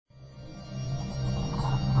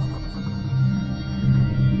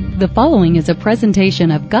The following is a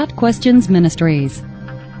presentation of Got Questions Ministries.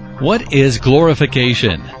 What is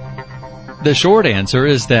glorification? The short answer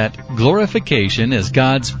is that glorification is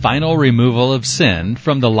God's final removal of sin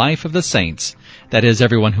from the life of the saints, that is,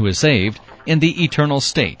 everyone who is saved, in the eternal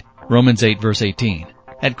state. Romans 8, verse 18.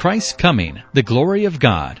 At Christ's coming, the glory of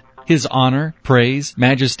God, His honor, praise,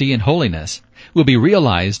 majesty, and holiness will be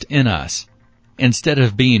realized in us. Instead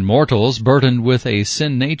of being mortals burdened with a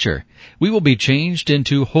sin nature, we will be changed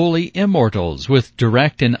into holy immortals with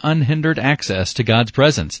direct and unhindered access to God's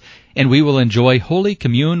presence, and we will enjoy holy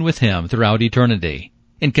commune with Him throughout eternity.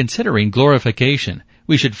 In considering glorification,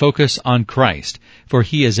 we should focus on Christ, for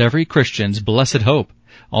He is every Christian's blessed hope.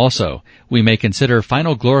 Also, we may consider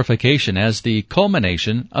final glorification as the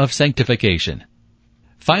culmination of sanctification.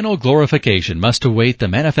 Final glorification must await the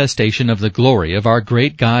manifestation of the glory of our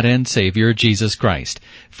great God and Savior Jesus Christ.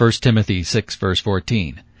 1 Timothy 6, verse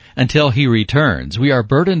 14. Until He returns, we are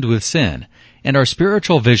burdened with sin, and our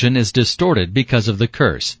spiritual vision is distorted because of the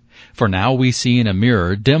curse. For now we see in a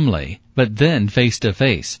mirror dimly, but then face to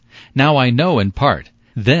face. Now I know in part,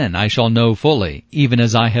 then I shall know fully, even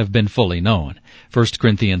as I have been fully known. 1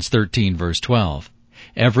 Corinthians 13, verse 12.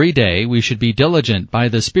 Every day we should be diligent by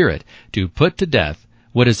the Spirit to put to death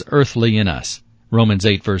what is earthly in us. Romans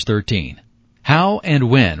 8, verse 13. How and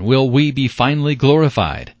when will we be finally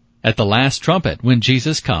glorified? At the last trumpet, when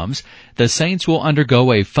Jesus comes, the saints will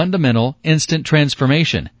undergo a fundamental, instant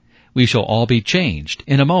transformation. We shall all be changed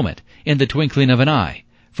in a moment, in the twinkling of an eye.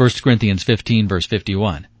 1 Corinthians 15, verse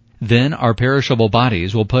 51. Then our perishable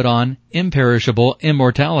bodies will put on imperishable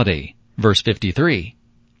immortality. Verse 53.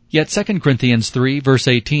 Yet 2 Corinthians 3, verse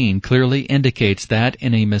 18 clearly indicates that,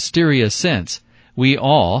 in a mysterious sense, we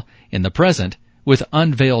all, in the present, with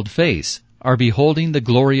unveiled face, are beholding the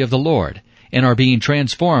glory of the Lord, and are being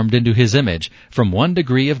transformed into His image from one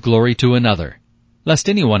degree of glory to another. Lest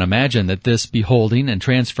anyone imagine that this beholding and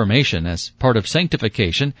transformation as part of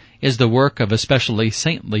sanctification is the work of especially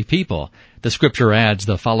saintly people, the Scripture adds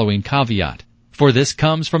the following caveat: For this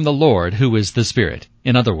comes from the Lord, who is the Spirit.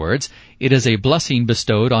 In other words, it is a blessing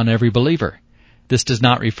bestowed on every believer. This does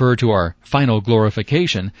not refer to our final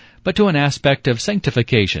glorification, but to an aspect of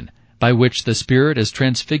sanctification, by which the Spirit is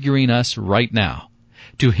transfiguring us right now.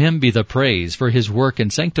 To Him be the praise for His work in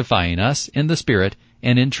sanctifying us in the Spirit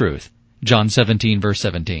and in truth. John 17, verse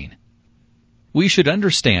 17. We should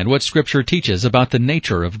understand what Scripture teaches about the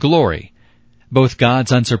nature of glory, both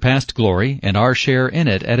God's unsurpassed glory and our share in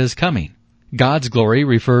it at His coming. God's glory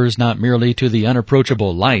refers not merely to the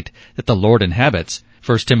unapproachable light that the Lord inhabits,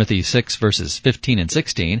 1 Timothy 6, verses 15 and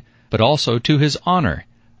 16, but also to His honor,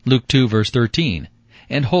 Luke 2, verse 13,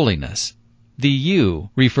 and holiness. The you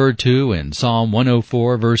referred to in Psalm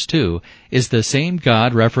 104, verse 2, is the same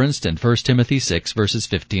God referenced in 1 Timothy 6, verses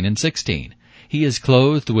 15 and 16. He is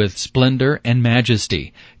clothed with splendor and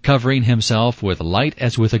majesty, covering Himself with light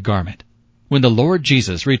as with a garment. When the Lord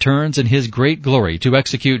Jesus returns in His great glory to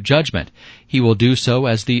execute judgment, He will do so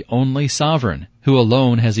as the only sovereign, who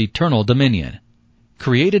alone has eternal dominion.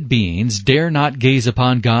 Created beings dare not gaze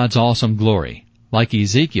upon God's awesome glory. Like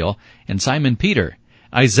Ezekiel and Simon Peter,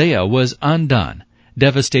 Isaiah was undone,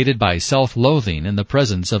 devastated by self-loathing in the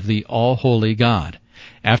presence of the all-holy God.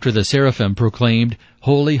 After the seraphim proclaimed,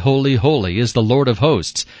 "Holy, holy, holy is the Lord of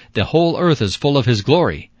hosts, the whole earth is full of His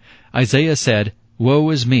glory," Isaiah said, "Woe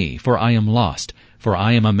is me, for I am lost, for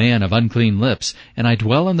I am a man of unclean lips, and I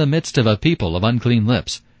dwell in the midst of a people of unclean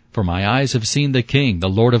lips, for my eyes have seen the King, the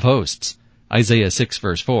Lord of hosts." Isaiah 6,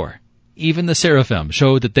 verse 4. Even the seraphim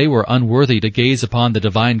showed that they were unworthy to gaze upon the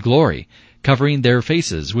divine glory, covering their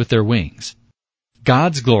faces with their wings.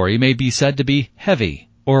 God's glory may be said to be heavy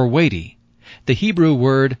or weighty. The Hebrew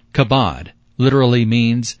word kabod literally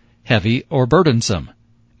means heavy or burdensome.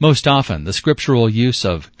 Most often, the scriptural use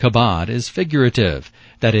of kabod is figurative,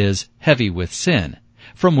 that is, heavy with sin,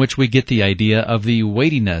 from which we get the idea of the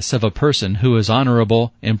weightiness of a person who is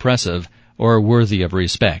honorable, impressive, or worthy of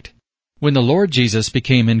respect. When the Lord Jesus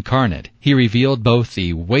became incarnate, He revealed both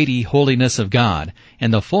the weighty holiness of God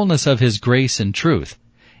and the fullness of His grace and truth.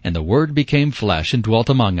 And the Word became flesh and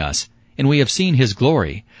dwelt among us, and we have seen His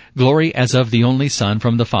glory, glory as of the only Son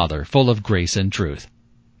from the Father, full of grace and truth.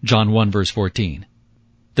 John 1, verse 14.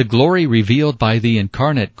 The glory revealed by the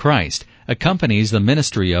incarnate Christ accompanies the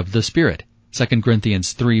ministry of the Spirit, 2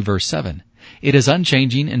 Corinthians 3, verse 7. It is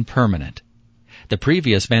unchanging and permanent. The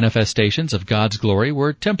previous manifestations of God's glory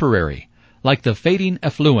were temporary, like the fading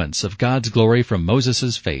effluence of God's glory from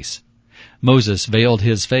Moses' face. Moses veiled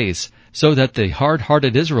his face so that the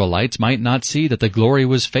hard-hearted Israelites might not see that the glory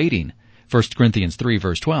was fading, 1 Corinthians 3,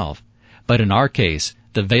 verse 12. But in our case,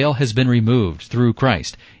 The veil has been removed through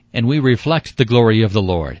Christ, and we reflect the glory of the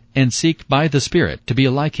Lord and seek by the Spirit to be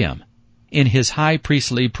like Him. In His high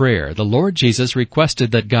priestly prayer, the Lord Jesus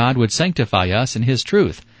requested that God would sanctify us in His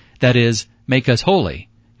truth, that is, make us holy.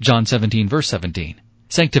 John 17, verse 17.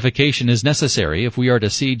 Sanctification is necessary if we are to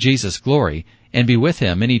see Jesus' glory and be with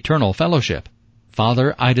Him in eternal fellowship.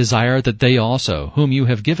 Father, I desire that they also, whom you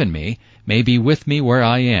have given me, may be with me where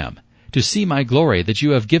I am, to see my glory that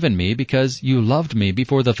you have given me because you loved me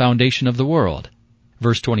before the foundation of the world.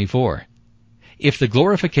 Verse 24. If the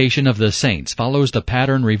glorification of the saints follows the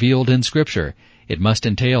pattern revealed in Scripture, it must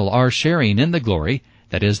entail our sharing in the glory,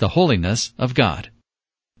 that is, the holiness of God.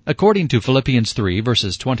 According to Philippians 3,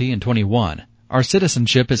 verses 20 and 21, our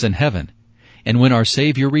citizenship is in heaven, and when our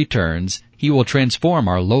Savior returns, He will transform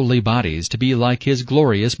our lowly bodies to be like His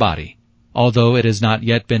glorious body. Although it has not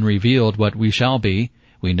yet been revealed what we shall be,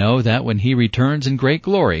 we know that when He returns in great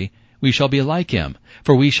glory, we shall be like Him,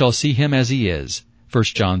 for we shall see Him as He is. 1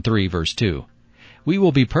 John 3, verse 2. We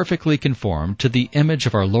will be perfectly conformed to the image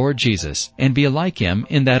of our Lord Jesus and be like Him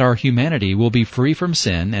in that our humanity will be free from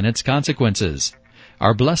sin and its consequences.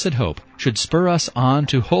 Our blessed hope should spur us on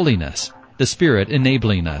to holiness, the Spirit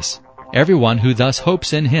enabling us. Everyone who thus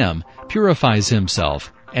hopes in Him purifies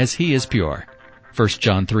himself as He is pure. 1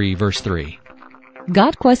 John 3, verse 3.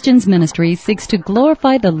 God Questions Ministry seeks to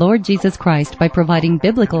glorify the Lord Jesus Christ by providing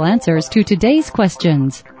biblical answers to today's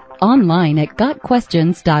questions. Online at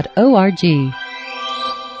GotQuestions.org.